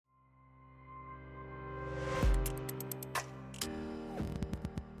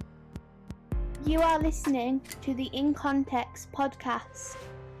You are listening to the In Context podcast.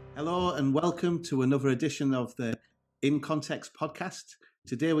 Hello and welcome to another edition of the In Context podcast.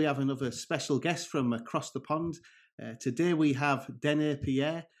 Today we have another special guest from across the pond. Today we have Danae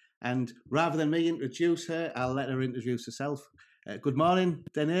Pierre, and rather than me introduce her, I'll let her introduce herself. Good morning,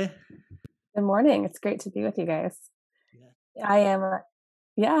 Danae. Good morning. It's great to be with you guys. Yeah. I am.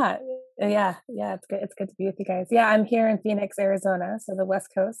 Yeah. It's good. It's good to be with you guys. Yeah, I'm here in Phoenix, Arizona, so the west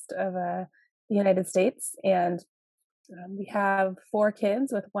coast of the United States, and we have 4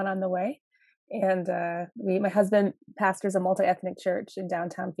 kids with one on the way. And my husband pastors a multi-ethnic church in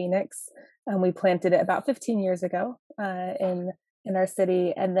downtown Phoenix, and we planted it about 15 years ago in our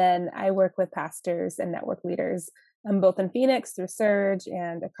city. And then I work with pastors and network leaders, both in Phoenix through Surge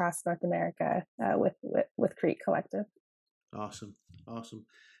and across North America with Creek Collective. Awesome.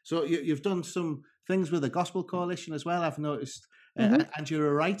 So you've done some things with the Gospel Coalition as well, I've noticed, and you're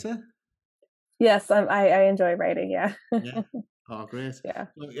a writer? Yes, I enjoy writing, yeah. Yeah. Oh, great.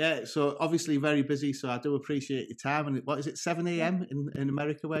 Yeah. So obviously very busy, so I do appreciate your time. And what is it, 7 a.m. in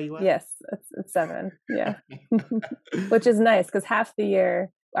America where you are? Yes, it's 7, yeah. Which is nice, because half the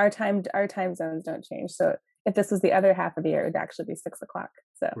year, our time zones don't change. So if this was the other half of the year, it would actually be 6 o'clock.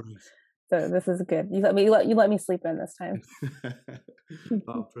 So. Right. So this is good. You let me sleep in this time.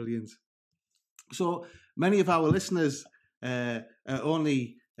 Oh, brilliant. So many of our listeners are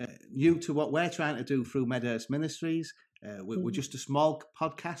only new to what we're trying to do through Medhurst Ministries. We're just a small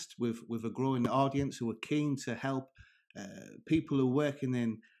podcast with a growing audience who are keen to help people who are working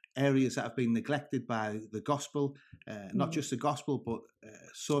in areas that have been neglected by the gospel, not just the gospel, but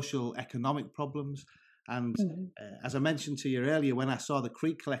social economic problems. And as I mentioned to you earlier, when I saw the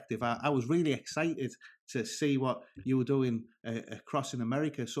Creek Collective, I was really excited to see what you were doing across in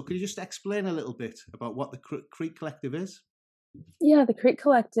America. So could you just explain a little bit about what the Creek Collective is? Yeah, the Creek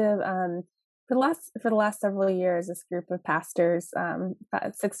Collective, for the last several years, this group of pastors,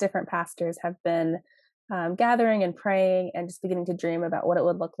 6 different pastors, have been gathering and praying and just beginning to dream about what it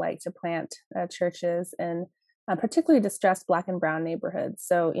would look like to plant churches in particularly distressed Black and Brown neighborhoods.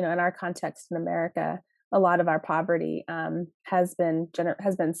 So, in our context in America, a lot of our poverty has been,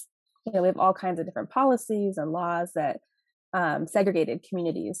 we have all kinds of different policies and laws that segregated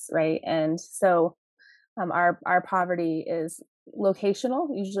communities, right? And so our poverty is locational.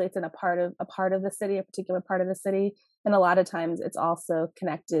 Usually it's in a part of the city, a particular part of the city. And a lot of times it's also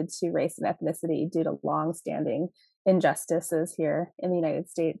connected to race and ethnicity due to longstanding injustices here in the United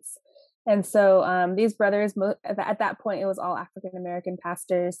States. And so these brothers, at that point, it was all African-American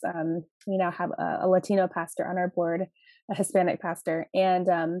pastors. We now have a Latino pastor on our board, a Hispanic pastor,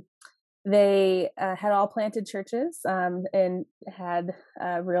 and they had all planted churches and had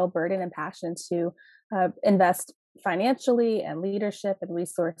a real burden and passion to invest financially and leadership and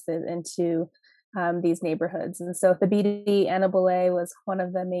resources into these neighborhoods. And so Thabiti Anabole was one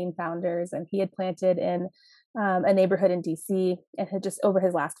of the main founders, and he had planted in a neighborhood in DC, and had just over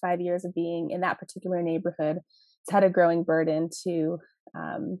his last 5 years of being in that particular neighborhood, has had a growing burden to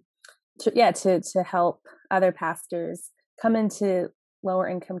help other pastors come into lower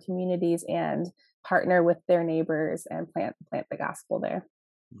income communities and partner with their neighbors and plant the gospel there.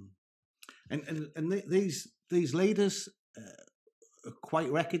 And these leaders are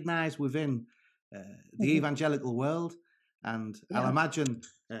quite recognized within the evangelical world, and I'll imagine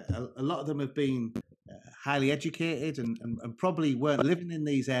a lot of them have been highly educated and probably weren't living in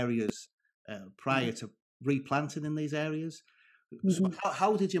these areas prior to replanting in these areas. So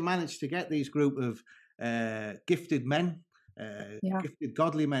how did you manage to get these group of gifted men, gifted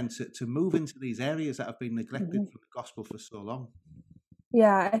godly men to move into these areas that have been neglected from the gospel for so long?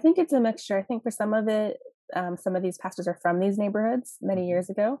 Yeah, I think it's a mixture. I think for some of it, some of these pastors are from these neighborhoods many years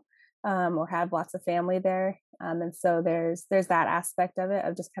ago, or have lots of family there. And so there's that aspect of it,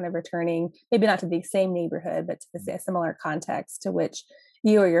 of just kind of returning, maybe not to the same neighborhood, but to a similar context to which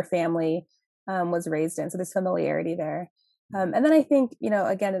you or your family was raised in. So there's familiarity there. And then I think,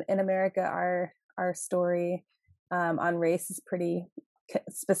 again, in America, our story on race is pretty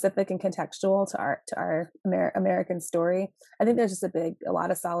specific and contextual to our American story. I think there's just a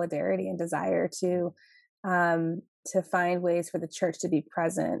lot of solidarity and desire to find ways for the church to be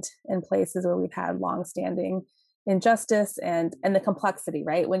present in places where we've had longstanding injustice and the complexity,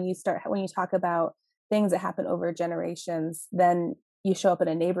 right? When you talk about things that happen over generations, then you show up in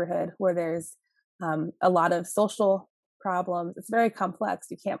a neighborhood where there's a lot of social problems. It's very complex.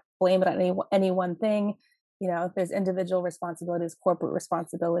 You can't blame it on any one thing. There's individual responsibilities, corporate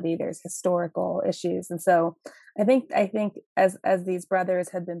responsibility, there's historical issues. And so I think as these brothers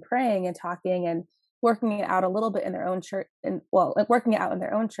had been praying and talking and working it out a little bit in their own church, and well, like working it out in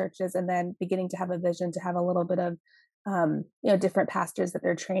their own churches, and then beginning to have a vision to have a little bit of different pastors that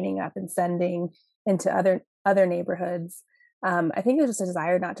they're training up and sending into other neighborhoods. I think there's just a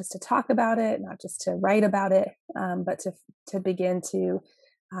desire not just to talk about it, not just to write about it, but to begin to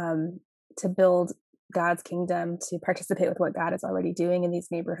build God's kingdom, to participate with what God is already doing in these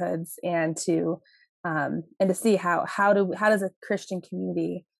neighborhoods, and to see how does a Christian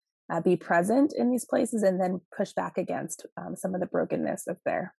community be present in these places, and then push back against some of the brokenness that's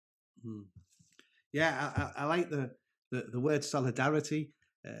there. Yeah, I like the word solidarity.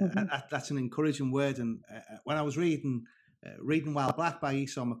 That's an encouraging word. And when I was reading While Black by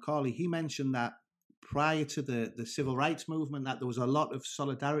Esau McCaulley, he mentioned that prior to the civil rights movement, that there was a lot of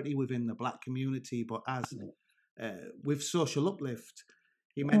solidarity within the Black community, but as with social uplift,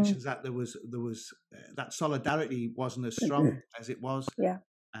 he mentions that there was that solidarity wasn't as strong as it was. Yeah.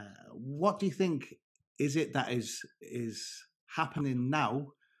 What do you think is it that is happening now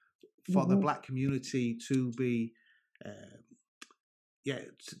for the Black community to be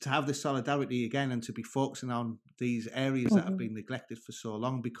to have this solidarity again, and to be focusing on these areas that have been neglected for so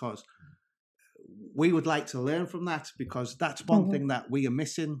long? Because we would like to learn from that, because that's one thing that we are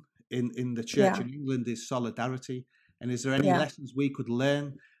missing in the church in England is solidarity. And is there any lessons we could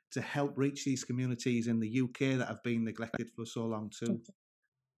learn to help reach these communities in the UK that have been neglected for so long too?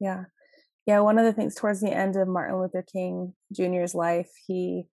 Yeah, one of the things towards the end of Martin Luther King Jr.'s life,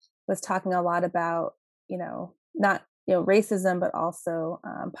 he was talking a lot about, not racism, but also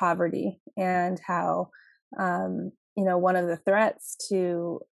poverty, and how one of the threats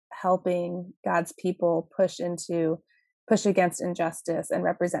to helping God's people push against injustice and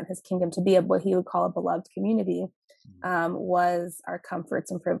represent his kingdom, to be what he would call a beloved community, was our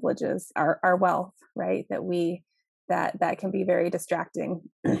comforts and privileges, our wealth, right? That can be very distracting.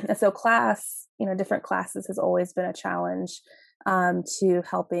 And so different classes has always been a challenge to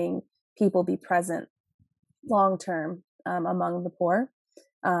helping people be present long term among the poor.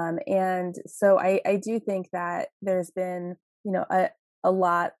 And so I do think that there's been, a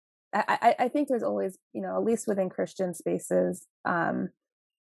lot. I think there's always, at least within Christian spaces,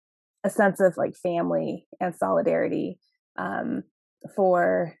 a sense of like family and solidarity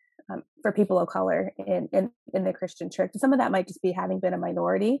for people of color in the Christian church. And some of that might just be having been a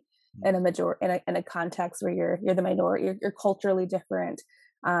minority in a context where you're the minority, you're culturally different.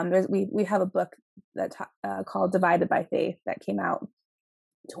 We have a book that called Divided by Faith that came out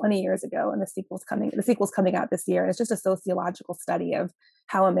 20 years ago, and the sequel's coming out this year. And it's just a sociological study of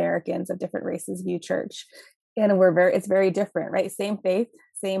how Americans of different races view church. And it's very different, right? Same faith,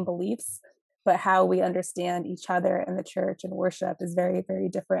 same beliefs, but how we understand each other and the church and worship is very, very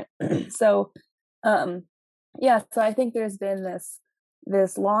different. So I think there's been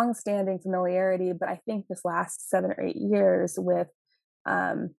this long-standing familiarity, but I think this last 7 or 8 years with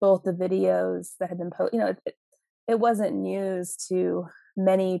both the videos that have been posted, it wasn't news to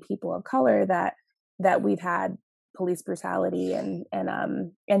many people of color that we've had police brutality and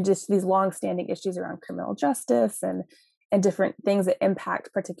just these long-standing issues around criminal justice and different things that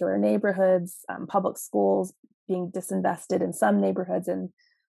impact particular neighborhoods, public schools being disinvested in some neighborhoods and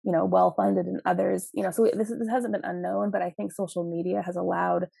well-funded in others. So this hasn't been unknown, but I think social media has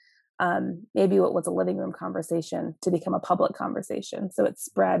allowed maybe what was a living room conversation to become a public conversation. So it's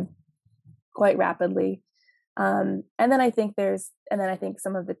spread quite rapidly. And then I think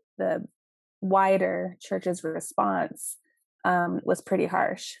some of the wider church's response was pretty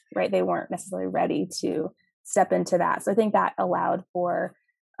harsh, right? They weren't necessarily ready to step into that. So I think that allowed for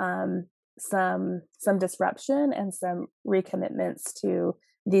some disruption and some recommitments to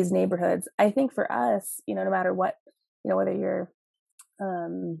these neighborhoods. I think for us, no matter what, whether you're,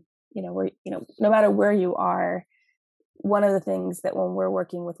 no matter where you are, one of the things that when we're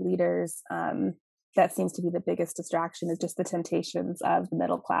working with leaders, that seems to be the biggest distraction is just the temptations of the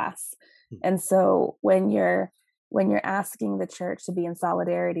middle class. And so when you're asking the church to be in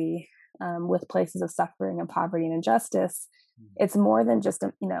solidarity with places of suffering and poverty and injustice, it's more than just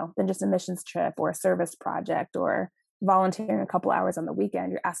a missions trip or a service project or volunteering a couple hours on the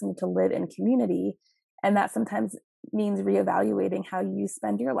weekend. You're asking them to live in community, and that sometimes means reevaluating how you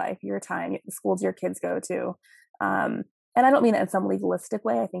spend your life, your time, the schools your kids go to. And I don't mean it in some legalistic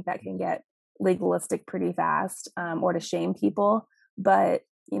way. I think that can get legalistic pretty fast, or to shame people. But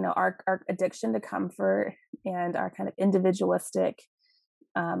our addiction to comfort and our kind of individualistic,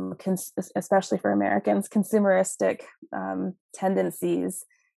 especially for Americans, consumeristic tendencies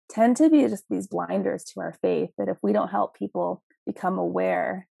tend to be just these blinders to our faith, that if we don't help people become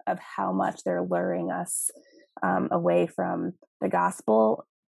aware of how much they're luring us away from the gospel,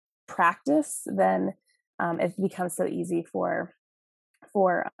 practice, then it becomes so easy for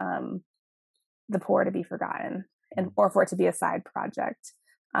the poor to be forgotten, and or for it to be a side project,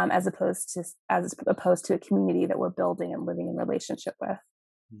 as opposed to a community that we're building and living in relationship with.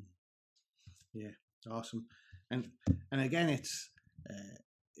 Yeah, awesome. And again, it's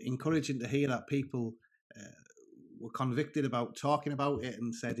encouraging to hear that people were convicted about talking about it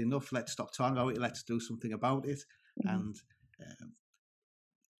and said, enough, let's stop talking about it, let's do something about it. And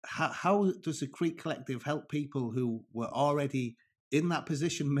how does the Creek Collective help people who were already in that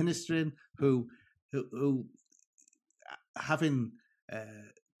position ministering, who having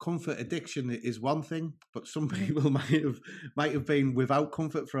comfort addiction is one thing, but some people might have been without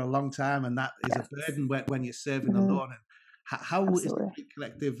comfort for a long time, and that is a burden when you're serving the Lord. And how is the Creek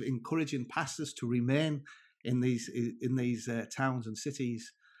Collective encouraging pastors to remain in these towns and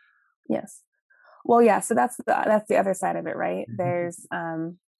cities? Yes. Well, yeah. So that's the other side of it, right? There's,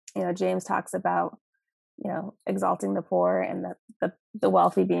 James talks about, exalting the poor and the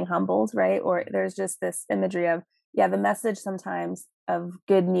wealthy being humbled, right? Or there's just this imagery of, the message sometimes of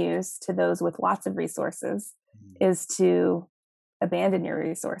good news to those with lots of resources is to abandon your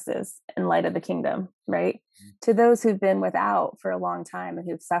resources in light of the kingdom, right? To those who've been without for a long time and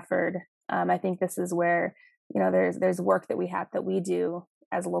who've suffered, I think this is where, there's work that we do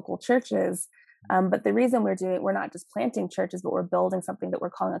as local churches. But the reason we're not just planting churches, but we're building something that we're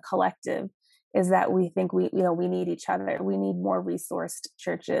calling a collective, is that we think we need each other. We need more resourced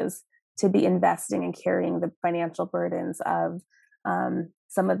churches to be investing and carrying the financial burdens of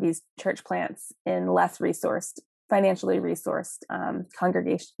some of these church plants in less financially resourced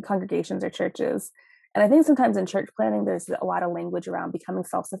congregations or churches. And I think sometimes in church planning, there's a lot of language around becoming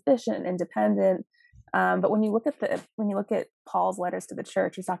self-sufficient and independent. But when you look at Paul's letters to the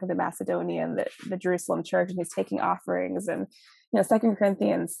church, he's talking to Macedonia and the Jerusalem church, and he's taking offerings. And 2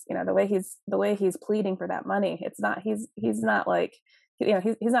 Corinthians, the way he's pleading for that money, it's not he's not like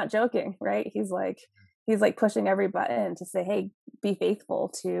he's not joking, right? He's like pushing every button to say, hey, be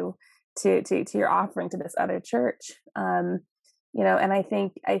faithful to your offering to this other church. And I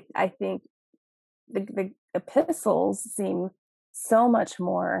think the epistles seem so much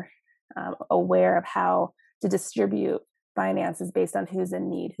more aware of how to distribute finances based on who's in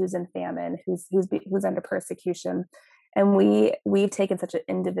need, who's in famine, who's under persecution. And we've taken such an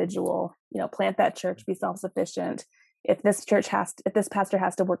individual, plant that church, be self-sufficient. If this pastor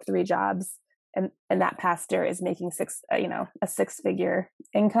has to work 3 jobs and that pastor is making a 6-figure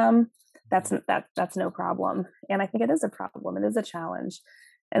income, that's no problem. And I think it is a problem. It is a challenge.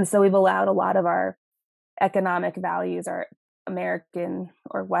 And so we've allowed a lot of our economic values, our American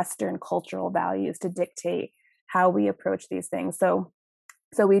or Western cultural values, to dictate how we approach these things. So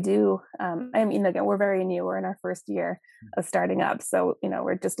we do, again, we're very new. We're in our first year of starting up. So,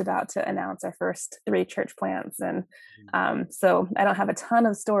 we're just about to announce our first 3 church plants. And so I don't have a ton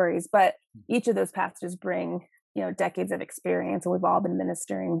of stories, but each of those pastors bring, decades of experience. And we've all been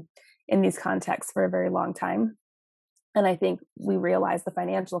ministering in these contexts for a very long time. And I think we realize the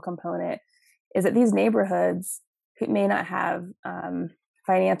financial component is that these neighborhoods may not have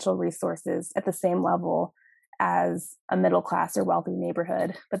financial resources at the same level as a middle class or wealthy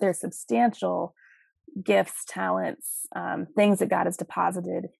neighborhood, but there's substantial gifts, talents, things that God has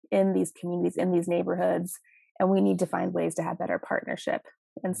deposited in these communities, in these neighborhoods, and we need to find ways to have better partnership.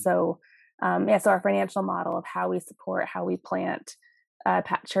 And so, so our financial model of how we support, how we plant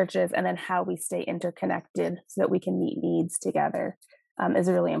churches, and then how we stay interconnected so that we can meet needs together is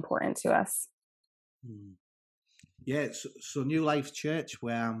really important to us. Yeah, so New Life Church,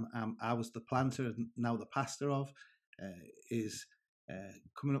 where I was the planter and now the pastor of, is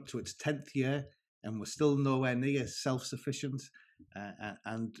coming up to its 10th year, and we're still nowhere near self-sufficient.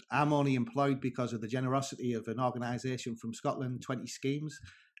 And I'm only employed because of the generosity of an organisation from Scotland, 20 Schemes.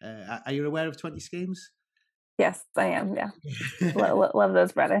 Are you aware of 20 Schemes? Yes, I am, yeah. Love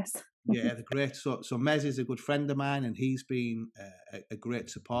those brothers. Yeah, they're great. So Mez is a good friend of mine, and he's been a great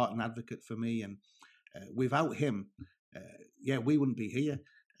support and advocate for me. And without him, we wouldn't be here.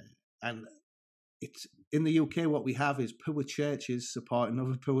 And it's in the UK, what we have is poor churches supporting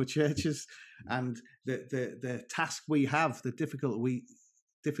other poor churches, and the task we have, the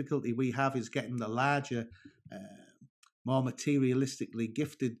difficulty we have, is getting the larger, more materialistically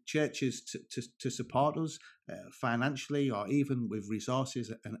gifted churches to support us financially, or even with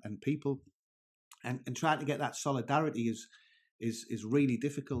resources and people, and trying to get that solidarity is really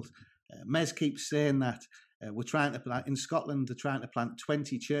difficult. Mez keeps saying that we're trying to plant in Scotland. They're trying to plant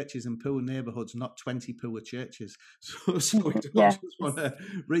 20 churches in poor neighbourhoods, not 20 poor churches. So we don't just want to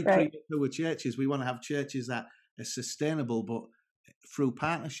recreate poor churches. We want to have churches that are sustainable, but through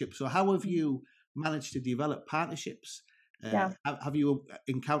partnerships. So how have you managed to develop partnerships? Have you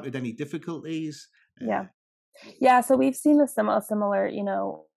encountered any difficulties? Yeah. So we've seen the similar,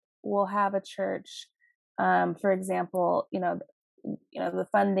 we'll have a church, for example, the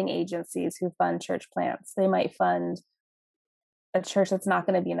funding agencies who fund church plants, they might fund a church that's not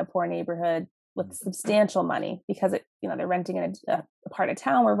going to be in a poor neighborhood with substantial money because they're renting in a part of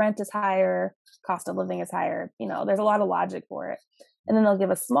town where rent is higher, cost of living is higher. There's a lot of logic for it. And then they'll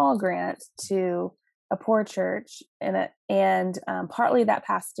give a small grant to a poor church, and partly that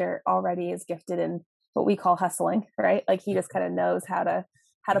pastor already is gifted in what we call hustling, right? Like he just kind of knows how to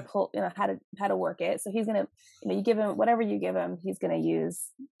pull, how to work it. So he's gonna, you give him whatever you give him, he's gonna use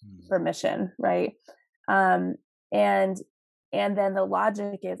for mission, right? And then the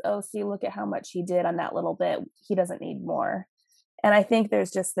logic is, oh, see, look at how much he did on that little bit. He doesn't need more. And I think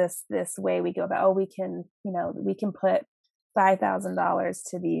there's just this way we go about, oh, we can put $5,000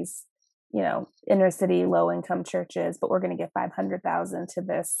 to these, inner city low income churches, but we're going to give $500,000 to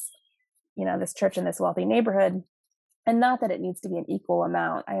this, this church in this wealthy neighborhood. And not that it needs to be an equal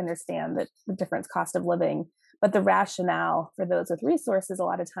amount. I understand that the different cost of living, but the rationale for those with resources, a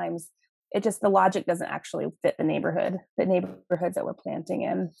lot of times, the logic doesn't actually fit the neighborhoods that we're planting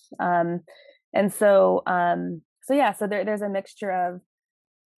in. So there's a mixture of,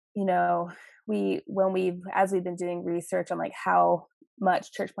 as we've been doing research on like how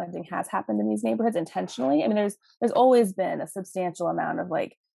much church planting has happened in these neighborhoods intentionally. I mean, there's always been a substantial amount of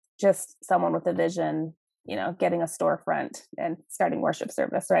like just someone with a vision, getting a storefront and starting worship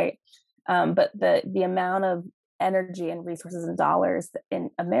service, right? But the amount of energy and resources and dollars in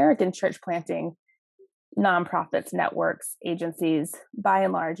American church planting, nonprofits, networks, agencies, by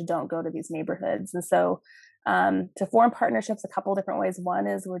and large, don't go to these neighborhoods. And so to form partnerships a couple different ways. One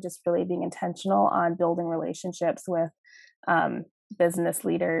is we're just really being intentional on building relationships with business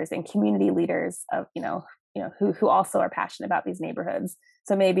leaders and community leaders of, who also are passionate about these neighborhoods.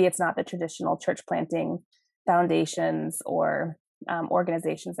 So maybe it's not the traditional church planting foundations or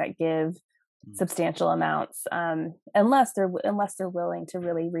organizations that give substantial amounts, unless they're willing to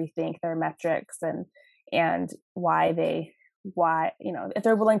really rethink their metrics and why if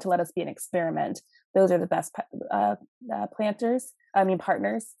they're willing to let us be an experiment, those are the best partners.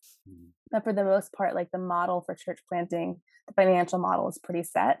 But for the most part, like the model for church planting, the financial model is pretty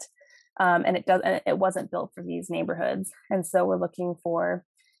set, and it wasn't built for these neighborhoods. And so we're looking for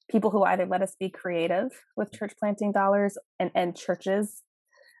people who either let us be creative with church planting dollars and churches,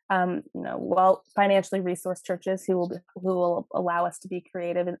 financially resourced churches who will allow us to be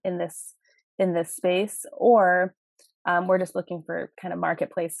creative in this space, or we're just looking for kind of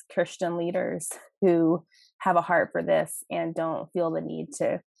marketplace Christian leaders who have a heart for this and don't feel the need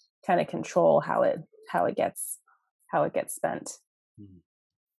to kind of control how it gets spent.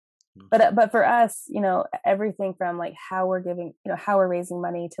 But for us, everything from like how we're giving, how we're raising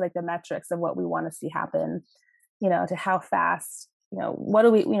money to like the metrics of what we want to see happen, to how fast, what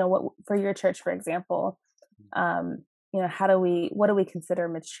do we, what for your church, for example, what do we consider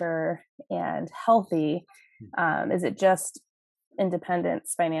mature and healthy? Is it just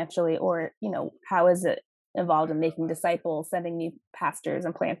independence financially, or, how is it involved in making disciples, sending new pastors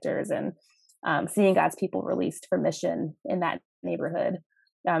and planters, and seeing God's people released for mission in that neighborhood?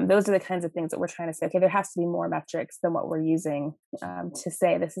 Those are the kinds of things that we're trying to say, okay, there has to be more metrics than what we're using to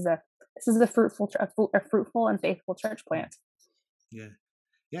say this is a fruitful and faithful church plant. Yeah,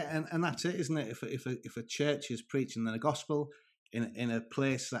 and that's it, isn't it? If a church is preaching the gospel in a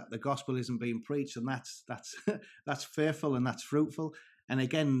place that the gospel isn't being preached, and that's faithful and that's fruitful. And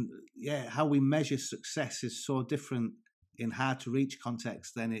again, how we measure success is so different in hard to reach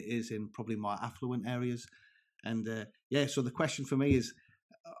context than it is in probably more affluent areas. And so the question for me is,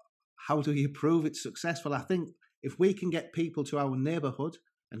 how do you prove it's successful? I think if we can get people to our neighborhood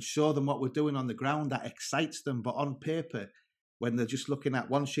and show them what we're doing on the ground, that excites them. But on paper, when they're just looking at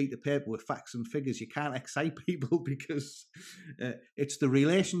one sheet of paper with facts and figures, you can't excite people because it's the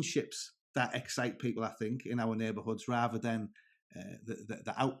relationships that excite people, I think, in our neighborhoods rather than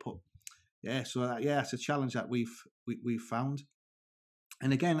the output. So it's a challenge that we've found.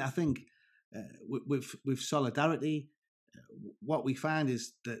 And again, I think with solidarity, what we find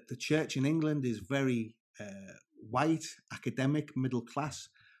is that the church in England is very white, academic, middle class.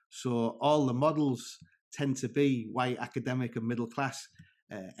 So all the models tend to be white, academic, and middle class.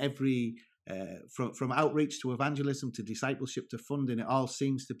 From outreach to evangelism to discipleship to funding, it all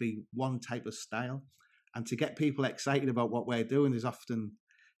seems to be one type of style. And to get people excited about what we're doing is often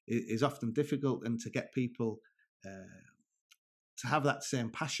difficult, and to get people to have that same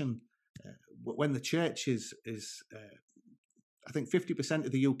passion when the church is I think 50%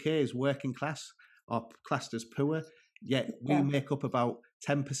 of the UK is working class or classed as poor, yet we make up about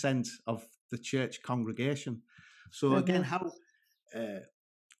 10% of the church congregation. So again, how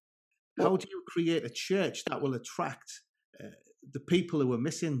do you create a church that will attract the people who are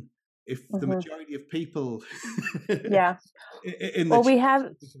missing if the majority of people in that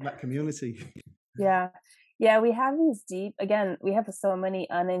community? We have these we have so many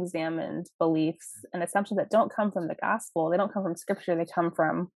unexamined beliefs and assumptions that don't come from the gospel. They don't come from scripture. They come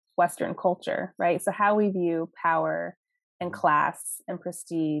from Western culture, right? So how we view power and class and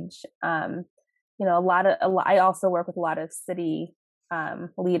prestige. I also work with a lot of city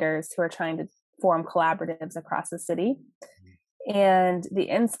leaders who are trying to form collaboratives across the city. And the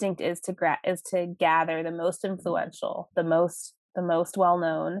instinct is to gather the most influential, the most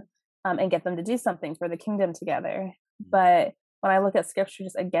well-known, and get them to do something for the kingdom together. But when I look at scripture,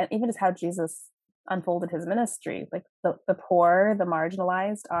 just again, even just how Jesus unfolded his ministry, like the poor, the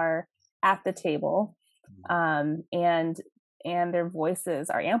marginalized are at the table, and their voices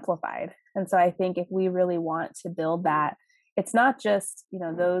are amplified. And so I think if we really want to build that, it's not just,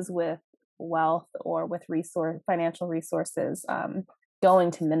 those with wealth or with financial resources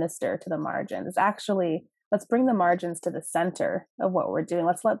going to minister to the margins. It's actually, let's bring the margins to the center of what we're doing.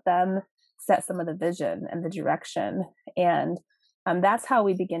 Let's let them set some of the vision and the direction. And that's how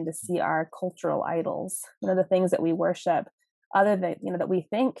we begin to see our cultural idols, the things that we worship, other than, that we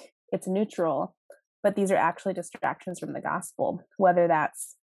think it's neutral, but these are actually distractions from the gospel, whether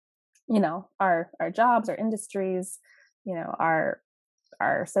that's, our jobs, our industries, our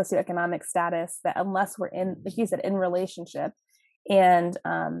socioeconomic status, that unless we're in, like you said, in relationship and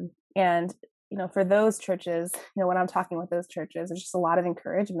for those churches, when I'm talking with those churches, there's just a lot of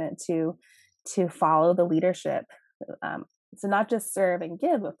encouragement to follow the leadership. So not just serve and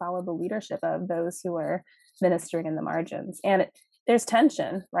give, but follow the leadership of those who are ministering in the margins. And there's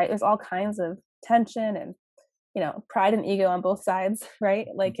tension, right? There's all kinds of tension and, pride and ego on both sides, right?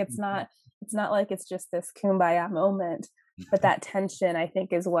 Like it's not like it's just this kumbaya moment, but that tension, I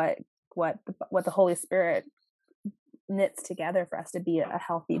think, is what the Holy Spirit knits together for us to be a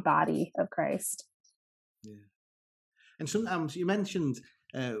healthy body of Christ. Yeah. And sometimes you mentioned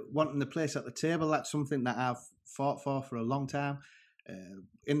wanting a place at the table. That's something that I've fought for a long time.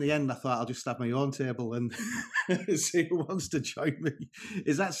 In the end, I thought I'll just have my own table and see who wants to join me.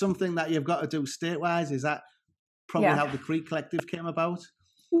 Is that something that you've got to do statewide? Is that probably how the Creek Collective came about?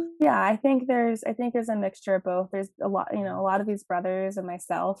 Yeah, I think there's a mixture of both. There's a lot of these brothers and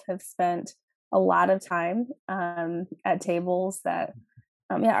myself have spent a lot of time at tables that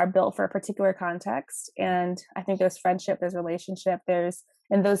are built for a particular context. And I think there's friendship, there's relationship, there's,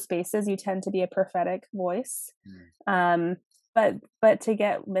 in those spaces, you tend to be a prophetic voice. But to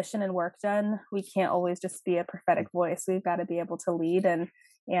get mission and work done, we can't always just be a prophetic voice. We've got to be able to lead and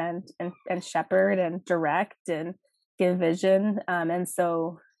shepherd and direct and give vision. And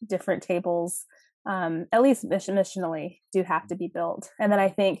so different tables, at least missionally, do have to be built. And then I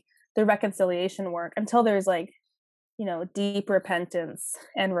think the reconciliation work, until there's deep repentance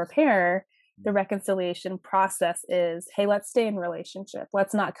and repair, the reconciliation process is, hey, let's stay in relationship.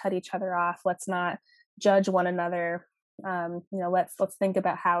 Let's not cut each other off. Let's not judge one another. Let's think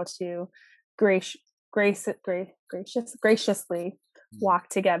about how to graciously walk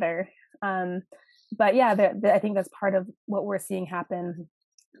together. But yeah, I think that's part of what we're seeing happen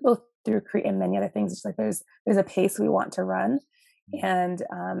both through Crete and many other things. It's like there's a pace we want to run. And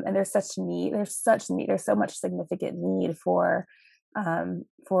there's such need. There's so much significant need for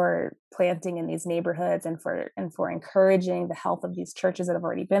planting in these neighborhoods and for encouraging the health of these churches that have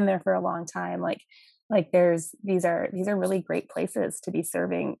already been there for a long time. These are really great places to be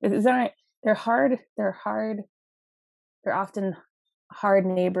serving. They're hard. They're often hard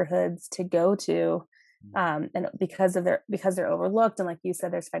neighborhoods to go to, and because they're overlooked. And like you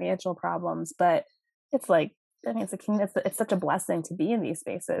said, there's financial problems, but it's like, it's a kingdom. It's such a blessing to be in these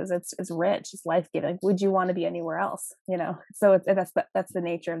spaces. It's rich. It's life-giving. Would you want to be anywhere else? So that's the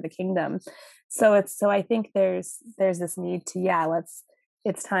nature of the kingdom. So I think there's this need to,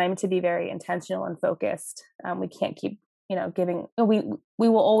 it's time to be very intentional and focused. We can't keep, giving. We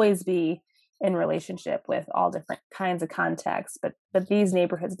will always be in relationship with all different kinds of contexts, but these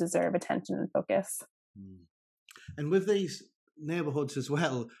neighborhoods deserve attention and focus. And with these neighborhoods as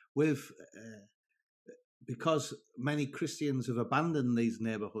well, because many Christians have abandoned these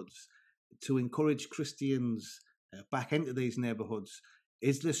neighborhoods, to encourage Christians back into these neighborhoods,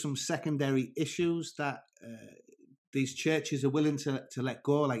 is there some secondary issues that these churches are willing to let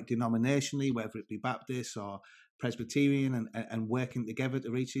go, like denominationally, whether it be Baptist or Presbyterian, and working together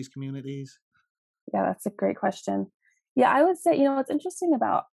to reach these communities? Yeah, that's a great question. Yeah, I would say, what's interesting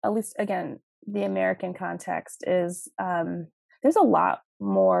about, at least again, the American context is there's a lot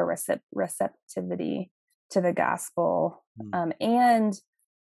more receptivity to the gospel, Mm. and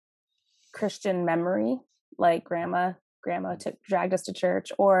Christian memory, like grandma dragged us to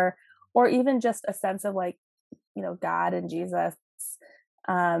church, or even just a sense of like, God and Jesus,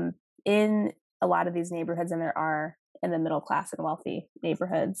 um, in a lot of these neighborhoods, and there are in the middle class and wealthy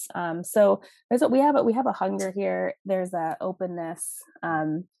neighborhoods. So there's what we have a hunger here. There's a openness.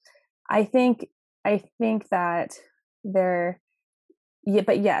 I think that there, yeah,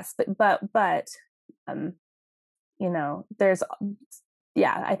 but yes, but um, there's,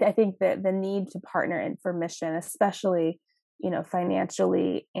 yeah, I think that the need to partner in for mission, especially,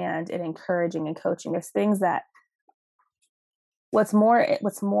 financially and in encouraging and coaching, is things that what's more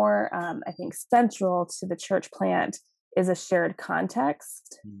I think central to the church plant is a shared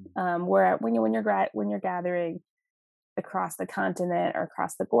context, where when you're gathering across the continent or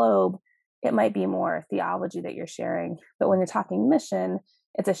across the globe, it might be more theology that you're sharing, but when you're talking mission,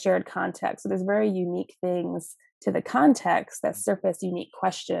 it's a shared context. So there's very unique things to the context that surface unique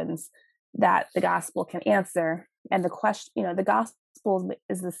questions that the gospel can answer. And the gospel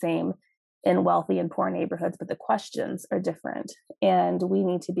is the same in wealthy and poor neighborhoods, but the questions are different. And we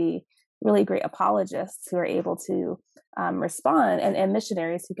need to be really great apologists who are able to respond, and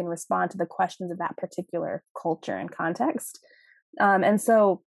missionaries who can respond to the questions of that particular culture and context. And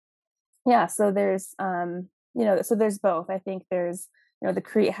so, yeah, so there's, so there's both. I think there's, the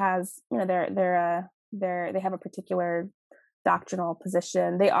Crete has, they have a particular doctrinal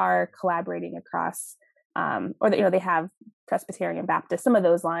position. They are collaborating across, they have Presbyterian, Baptist, some of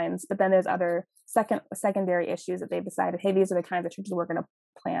those lines, but then there's other secondary issues that they've decided, hey, these are the kinds of churches we're going to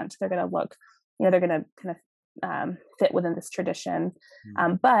plant. They're going to look, they're going to kind of fit within this tradition.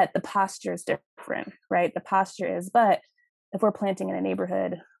 But the posture is different, right? The posture is, but if we're planting in a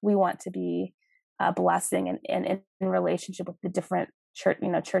neighborhood, we want to be a blessing and in relationship with the different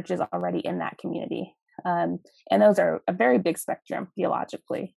churches already in that community. And those are a very big spectrum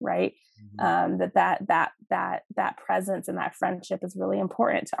theologically, right? That presence and that friendship is really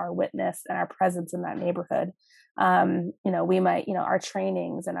important to our witness and our presence in that neighborhood. We might, our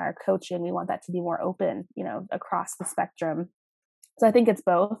trainings and our coaching, we want that to be more open, across the spectrum. So I think it's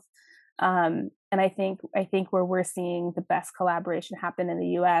both. And I think where we're seeing the best collaboration happen in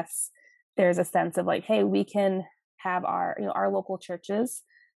the US, there's a sense of like, hey, we can have our local churches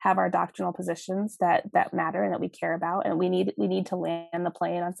have our doctrinal positions that matter and that we care about, and we need to land the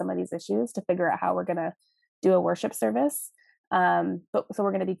plane on some of these issues to figure out how we're going to do a worship service. But so we're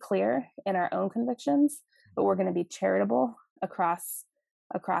going to be clear in our own convictions, but we're going to be charitable across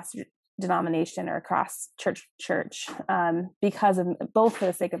denomination or across church, because of both for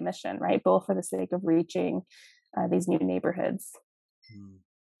the sake of mission, right? Both for the sake of reaching these new neighborhoods.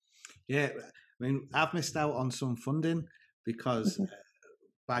 Yeah, I mean, I've missed out on some funding because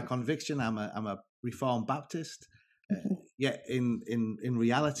by conviction I'm a Reformed Baptist. Yet in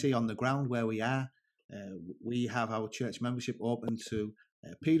reality, on the ground where we are, we have our church membership open to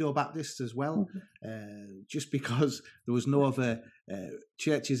Pedo Baptists as well, just because there was no other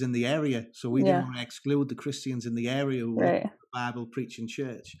churches in the area, so we didn't want to exclude the Christians in the area who were Bible preaching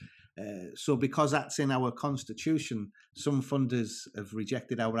church. So because that's in our constitution, some funders have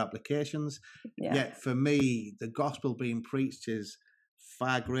rejected our applications. Yet for me, the gospel being preached is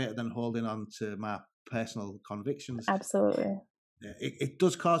far greater than holding on to my personal convictions. Absolutely. It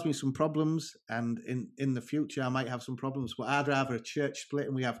does cause me some problems, and in the future I might have some problems, but I'd rather a church split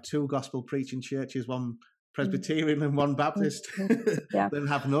and we have two gospel preaching churches, one Presbyterian and one Baptist, than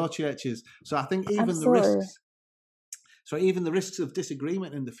have no churches. So I think even the risks of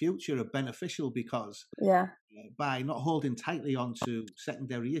disagreement in the future are beneficial, because by not holding tightly onto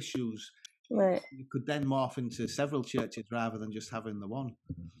secondary issues, you could then morph into several churches rather than just having the one.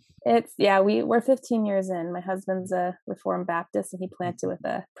 We're 15 years in. My husband's a Reformed Baptist and he planted with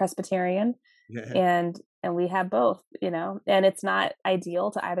a Presbyterian, and we have both, and it's not ideal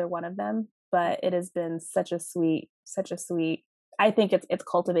to either one of them, but it has been such a sweet, I think it's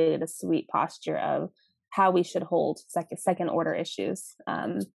cultivated a sweet posture of how we should hold second order issues.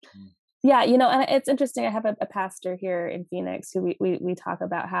 And it's interesting. I have a pastor here in Phoenix who we talk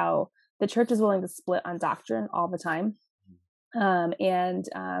about how the church is willing to split on doctrine all the time. And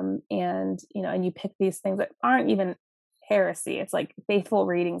you pick these things that aren't even heresy. It's like faithful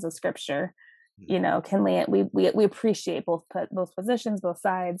readings of scripture, can land. We appreciate both positions, both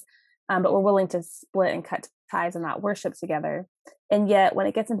sides, but we're willing to split and cut ties and not worship together. And yet when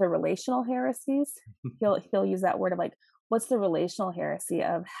it gets into relational heresies, he'll use that word of like, what's the relational heresy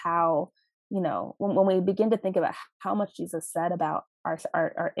of how when we begin to think about how much Jesus said about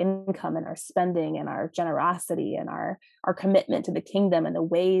our income and our spending and our generosity and our commitment to the kingdom and the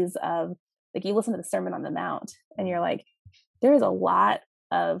ways of, like, you listen to the Sermon on the Mount and you're like, there is a lot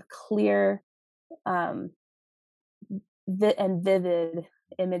of clear and vivid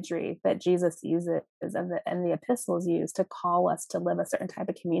imagery that Jesus uses and the epistles use to call us to live a certain type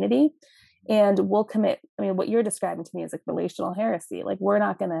of community. And we'll commit, I mean, what you're describing to me is like relational heresy. Like, we're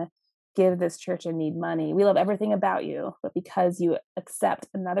not going to give this church a need money. We love everything about you, but because you accept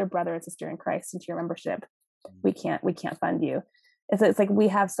another brother and sister in Christ into your membership, we can't fund you. It's like we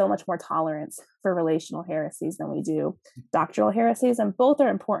have so much more tolerance for relational heresies than we do doctrinal heresies, and both are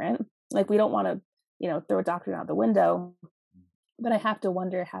important. Like, we don't want to, throw doctrine out the window, but I have to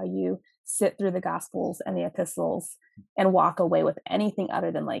wonder how you sit through the Gospels and the epistles and walk away with anything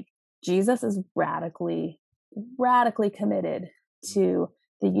other than, like, Jesus is radically committed to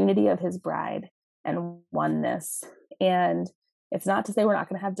the unity of his bride and oneness. And it's not to say we're not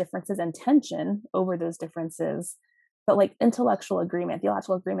going to have differences and tension over those differences, but like intellectual agreement,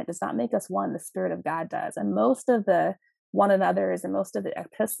 theological agreement does not make us one. The Spirit of God does. And most of the one another's and most of the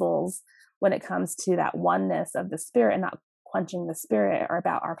epistles, when it comes to that oneness of the Spirit and not quenching the Spirit, are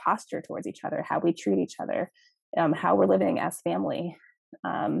about our posture towards each other, how we treat each other, how we're living as family.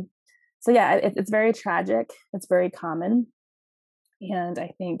 So yeah, it's very tragic. It's very common. And I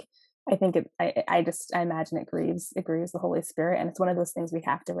imagine it grieves the Holy Spirit. And it's one of those things we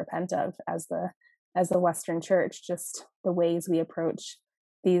have to repent of as the Western Church, just the ways we approach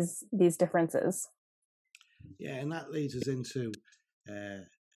these differences. Yeah, and that leads us into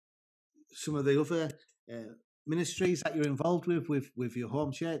some of the other ministries that you're involved with your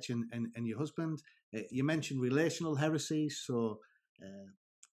home church and your husband. You mentioned relational heresies. So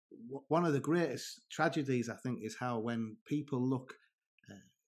one of the greatest tragedies, I think, is how when people look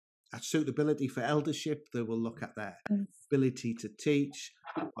at suitability for eldership, they will look at their ability to teach,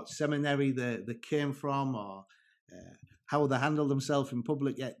 what seminary they came from, or how they handle themselves in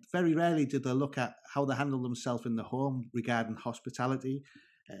public. Yet very rarely do they look at how they handle themselves in the home regarding hospitality.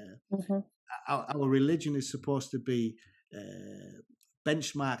 Our religion is supposed to be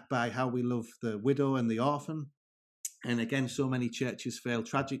benchmarked by how we love the widow and the orphan. And again, so many churches fail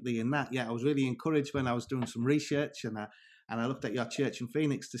tragically in that. Yeah, I was really encouraged when I was doing some research and I looked at your church in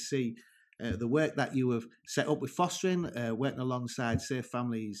Phoenix to see the work that you have set up with fostering, working alongside Safe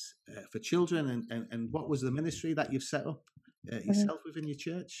Families for Children. And what was the ministry that you've set up yourself within your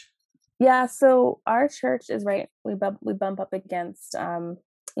church? Yeah, so our church is right. We bump up against,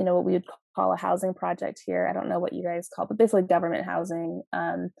 what we would call a housing project here. I don't know what you guys call it, but basically government housing.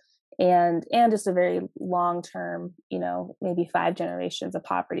 And just a very long term, maybe 5 generations of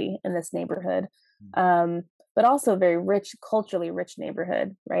poverty in this neighborhood. But also a very culturally rich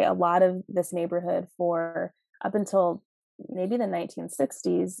neighborhood, right? A lot of this neighborhood for up until maybe the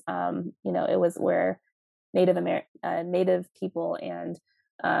 1960s, it was where Native people and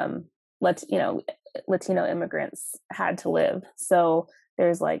Latino immigrants had to live. So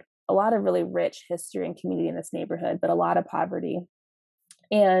there's like a lot of really rich history and community in this neighborhood, but a lot of poverty.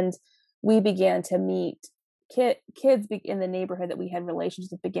 And we began to meet kids in the neighborhood that we had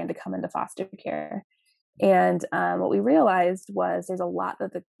relationships with began to come into foster care. And what we realized was there's a lot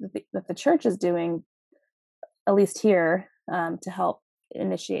that the church is doing, at least here, to help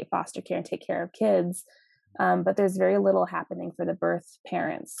initiate foster care and take care of kids. But there's very little happening for the birth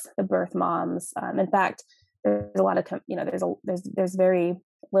parents, the birth moms. In fact, there's a lot of, there's very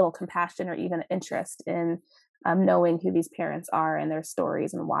little compassion or even interest in knowing who these parents are and their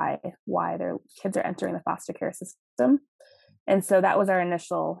stories and why their kids are entering the foster care system. And so that was our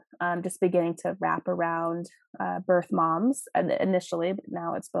initial, just beginning to wrap around birth moms initially, but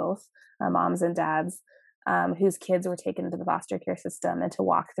now it's both moms and dads whose kids were taken into the foster care system, and to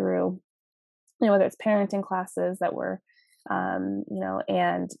walk through, whether it's parenting classes that were,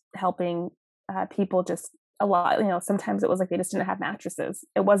 and helping people just a lot, sometimes it was like they just didn't have mattresses.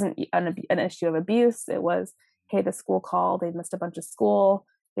 It wasn't an issue of abuse. It was, hey, the school called, they missed a bunch of school.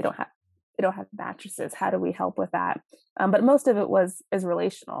 They don't have mattresses. How do we help with that? But most of it is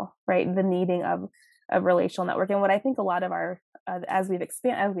relational, right? The needing of a relational network. And what I think a lot of our, as we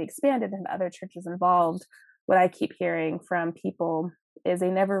expanded and other churches involved, what I keep hearing from people is they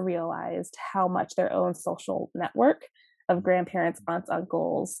never realized how much their own social network of grandparents, aunts,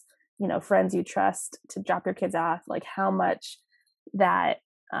 uncles, friends you trust to drop your kids off, like how much that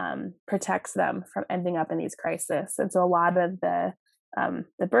protects them from ending up in these crises. And so a lot of the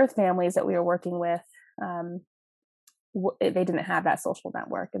birth families that we were working with, they didn't have that social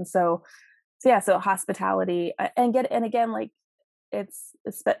network. And so hospitality and again, like it's,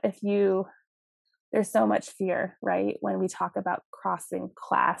 if you there's so much fear, right, when we talk about crossing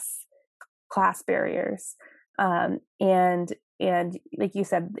class barriers. And like you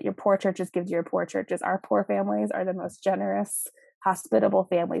said, your poor churches give to your poor churches. Our poor families are the most generous, hospitable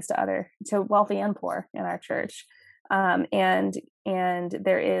families to wealthy and poor in our church. And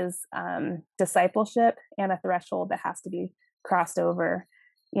there is discipleship and a threshold that has to be crossed over,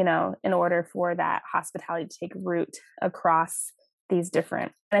 in order for that hospitality to take root across these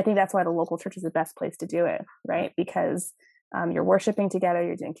different. And I think that's why the local church is the best place to do it, right? Because you're worshiping together,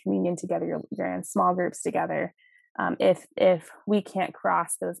 you're doing communion together, you're in small groups together. If we can't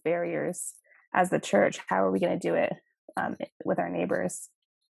cross those barriers as the church, how are we going to do it with our neighbors?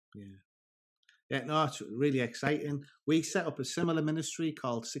 Yeah, no, it's really exciting. We set up a similar ministry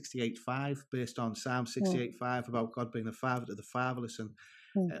called 68.5, based on Psalm 68.5 about God being a father to the fatherless, and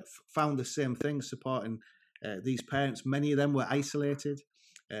found the same thing, supporting these parents. Many of them were isolated.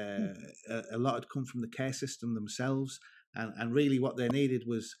 A lot had come from the care system themselves, and really what they needed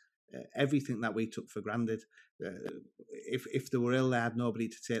was everything that we took for granted. If they were ill, they had nobody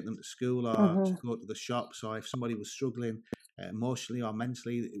to take them to school or to go to the shops, or if somebody was struggling emotionally or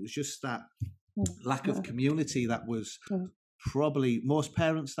mentally, it was just that lack of community that was probably most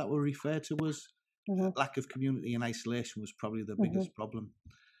parents that were referred to as lack of community and isolation was probably the biggest problem.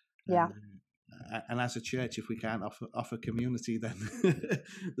 And as a church, if we can't offer community, then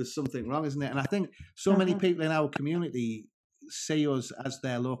there's something wrong, isn't it? And I think so many people in our community see us as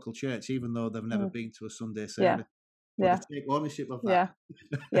their local church, even though they've never been to a Sunday service. They take ownership of that.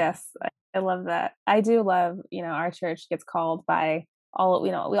 Yes, I love that. I do love, our church gets called by all, we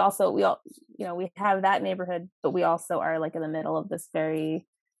have that neighborhood, but we also are like in the middle of this very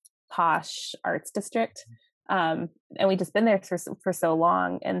posh arts district. And we just been there for so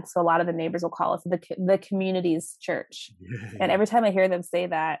long. And so a lot of the neighbors will call us the community's church. And every time I hear them say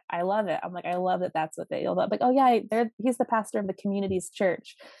that, I love it. I'm like, I love that that's what they yelled up. Like, oh yeah, he's the pastor of the community's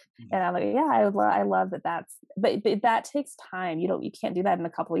church. And I'm like, yeah, I love that but that takes time. You can't do that in a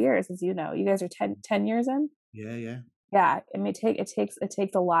couple of years, as you know. You guys are 10 years in? Yeah. I mean, it takes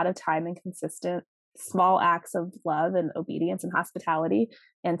a lot of time and consistent small acts of love and obedience and hospitality.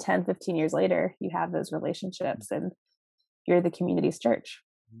 And 10, 15 years later, you have those relationships and you're the community's church.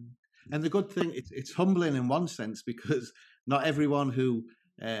 And the good thing, it's humbling in one sense, because not everyone who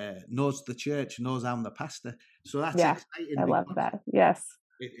knows the church knows I'm the pastor. So that's exciting. I love that. Yes.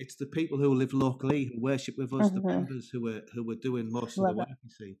 It's the people who live locally, who worship with us, the members who are doing most of the work, you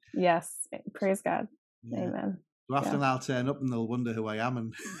see. Yes. Praise God. Amen. So often I'll turn up and they'll wonder who I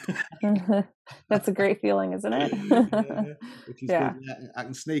am. And that's a great feeling, isn't it? Which is good. I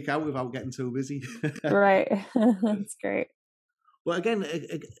can sneak out without getting too busy. Right. That's great. But again,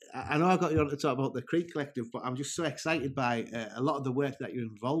 I know I got you on to talk about the Creek Collective, but I'm just so excited by a lot of the work that you're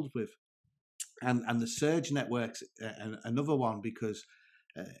involved with. And the Surge Network's another one, because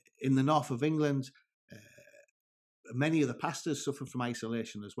in the north of England, many of the pastors suffer from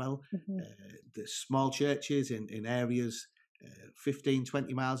isolation as well. The small churches in areas 15,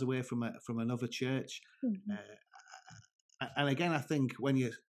 20 miles away from another church. And again, I think when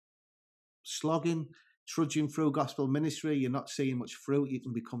you're trudging through gospel ministry, you're not seeing much fruit, you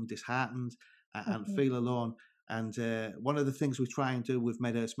can become disheartened and feel alone. And one of the things we try and do with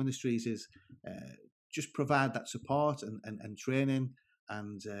Medhurst Ministries is just provide that support and training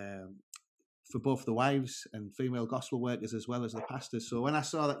and for both the wives and female gospel workers as well as the pastors. So when I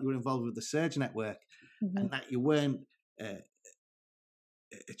saw that you were involved with the Surge Network and that you weren't a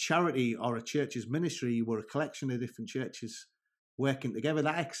charity or a church's ministry, you were a collection of different churches working together,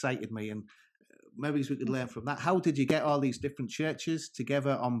 that excited me. And maybe we could learn from that. How did you get all these different churches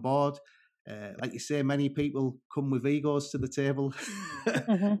together on board? Like you say, many people come with egos to the table.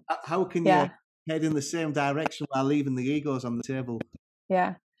 How can you head in the same direction while leaving the egos on the table?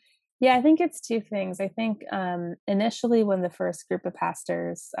 Yeah, I think it's two things. I think initially when the first group of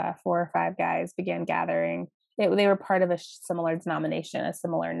pastors, 4 or 5 guys, began gathering, they were part of a similar denomination, a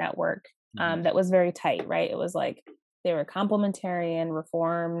similar network that was very tight, right? It was like they were complementarian,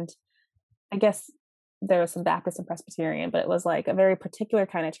 Reformed. I guess there was some Baptist and Presbyterian, but it was like a very particular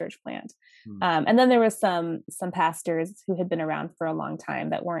kind of church plant. And then there was some pastors who had been around for a long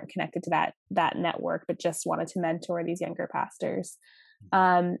time that weren't connected to that network, but just wanted to mentor these younger pastors.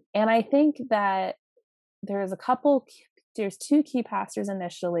 And I think that there's 2 key pastors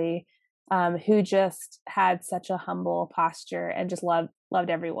initially who just had such a humble posture and just loved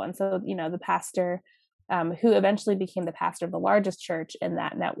everyone. So, the pastor who eventually became the pastor of the largest church in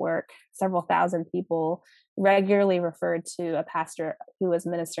that network, several thousand people, regularly referred to a pastor who was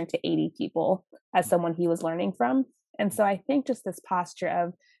ministering to 80 people as someone he was learning from. And so I think just this posture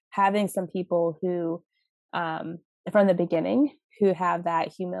of having some people who, from the beginning, who have that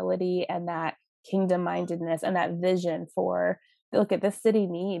humility and that kingdom mindedness and that vision for, look, at this city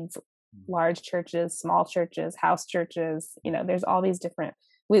needs large churches, small churches, house churches. There's all these different,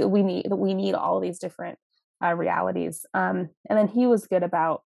 we need all these different realities. And then he was good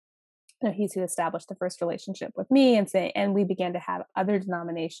about, he's who established the first relationship with me, and we began to have other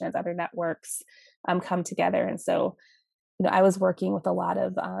denominations, other networks come together. And so, I was working with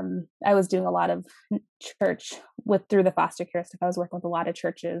I was doing a lot of church through the foster care stuff. I was working with a lot of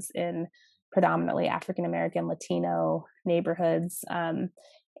churches in predominantly African American, Latino neighborhoods.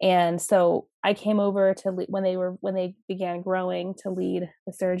 And so I came over to when they began growing, to lead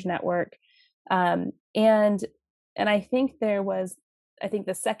the Surge Network. And I think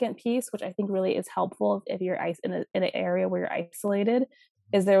the second piece, which I think really is helpful if you're in an area where you're isolated,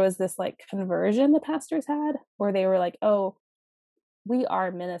 is there was this like conversion the pastors had where they were like, oh, we are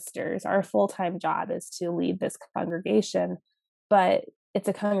ministers. Our full-time job is to lead this congregation, but it's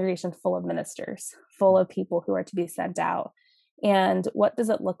a congregation full of ministers, full of people who are to be sent out. And what does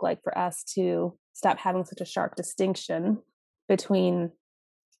it look like for us to stop having such a sharp distinction between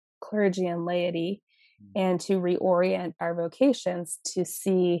clergy and laity, and to reorient our vocations to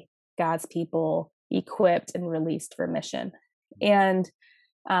see God's people equipped and released for mission? And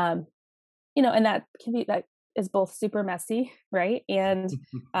and that is both super messy, right? And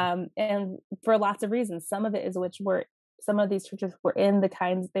for lots of reasons. Some of it is some of these churches were in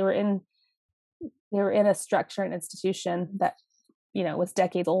they were in a structure and institution that was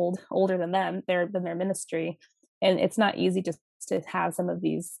decades older than their ministry, and it's not easy just to have some of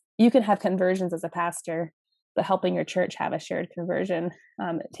these. You can have conversions as a pastor, but helping your church have a shared conversion,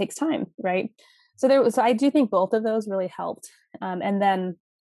 it takes time, right? So I do think both of those really helped. And then,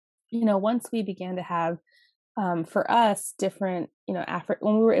 once we began to have, for us, different,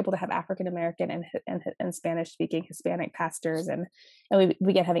 when we were able to have African American and Spanish speaking Hispanic pastors, and we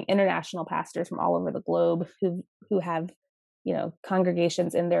began having international pastors from all over the globe who have,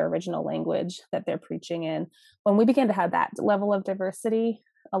 congregations in their original language that they're preaching in. When we began to have that level of diversity,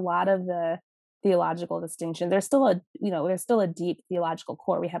 a lot of the theological distinction, there's still a deep theological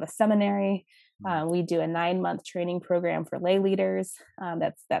core. We have a seminary. We do a 9-month training program for lay leaders.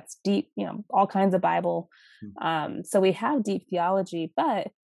 That's deep, all kinds of Bible. So we have deep theology, but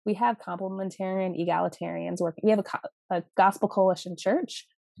we have complementarian egalitarians working. We have a Gospel Coalition church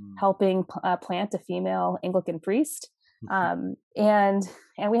helping plant a female Anglican priest. And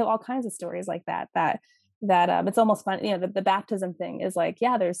we have all kinds of stories like that it's almost fun. The baptism thing is like,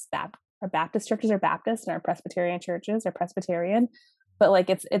 yeah, there's our Baptist churches are Baptist and our Presbyterian churches are Presbyterian, but like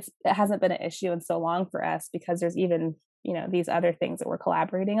it hasn't been an issue in so long for us because there's even, these other things that we're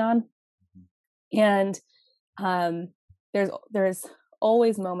collaborating on. And there's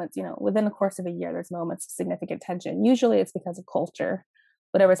always moments, within the course of a year, there's moments of significant tension. Usually it's because of culture,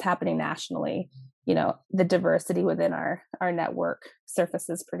 whatever's happening nationally, the diversity within our network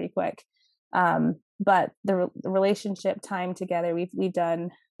surfaces pretty quick. But the relationship time together, we've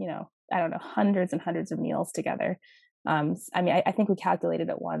done, I don't know, hundreds and hundreds of meals together. I think we calculated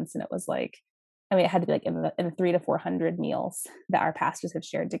it once, and it was like, it had to be like in the 300 to 400 meals that our pastors have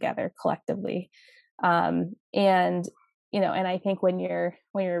shared together collectively. And I think when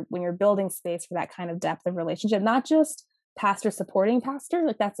you're building space for that kind of depth of relationship, not just pastor supporting pastor,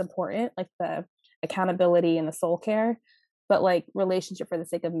 like that's important, like the accountability and the soul care, but like relationship for the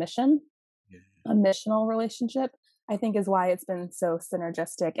sake of mission, a missional relationship, I think is why it's been so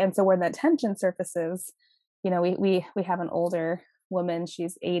synergistic. And so when that tension surfaces, we have an older woman,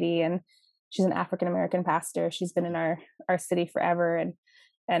 she's 80, and she's an African American pastor. She's been in our city forever,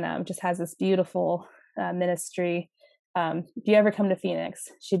 and just has this beautiful ministry. If you ever come to Phoenix,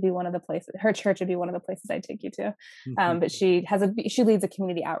 she'd be one of the places. Her church would be one of the places I'd take you to. But she leads a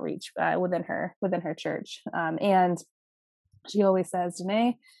community outreach within her church, and she always says,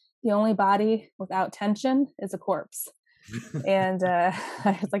 Janae, the only body without tension is a corpse. And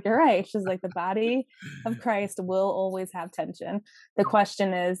I was like, you're right. She's like, the body of Christ will always have tension. The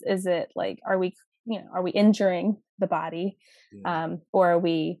question is it like, are we injuring the body, or are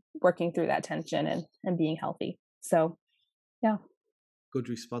we working through that tension and being healthy? So, yeah. Good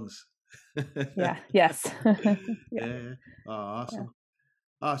response. Yeah. Yes. Yeah. Oh, awesome. Yeah.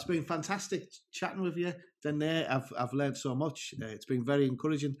 Oh, it's been fantastic chatting with you, Danae. I've learned so much. It's been very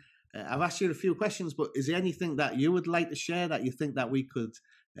encouraging. I've asked you a few questions, but is there anything that you would like to share that you think that we could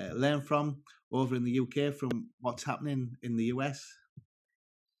learn from over in the UK from what's happening in the US?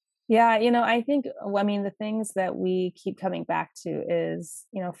 Yeah, I think, the things that we keep coming back to is,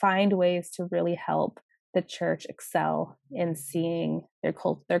 find ways to really help the church excel in seeing their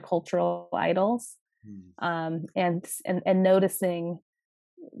cultural idols, and noticing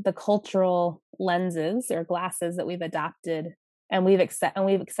the cultural lenses or glasses that we've adopted and we've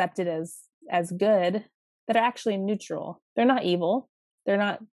accepted as good, that are actually neutral. They're not evil. They're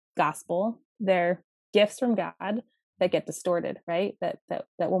not gospel. They're gifts from God that get distorted, right? That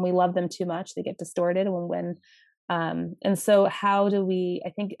when we love them too much, they get distorted. And so how do we,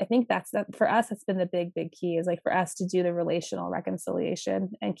 I think that's for us, that's been the big key, is like for us to do the relational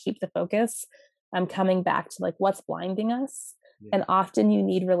reconciliation and keep the focus, coming back to like what's blinding us. Yeah. And often you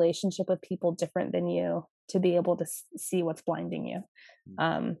need relationship with people different than you to be able to see what's blinding you.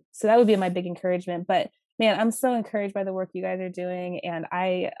 So that would be my big encouragement. But man, I'm so encouraged by the work you guys are doing, and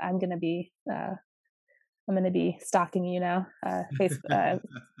I'm going to be stalking you now,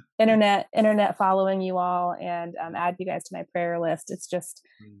 internet following you all, and add you guys to my prayer list. It's just,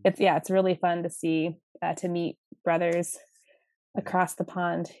 it's really fun to see, to meet brothers across the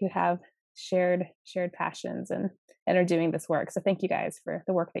pond who have shared passions and are doing this work. So thank you guys for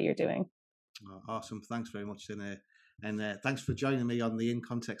the work that you're doing. Oh, awesome. Thanks very much, and thanks for joining me on the In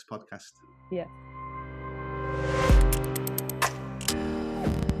Context podcast. Yeah.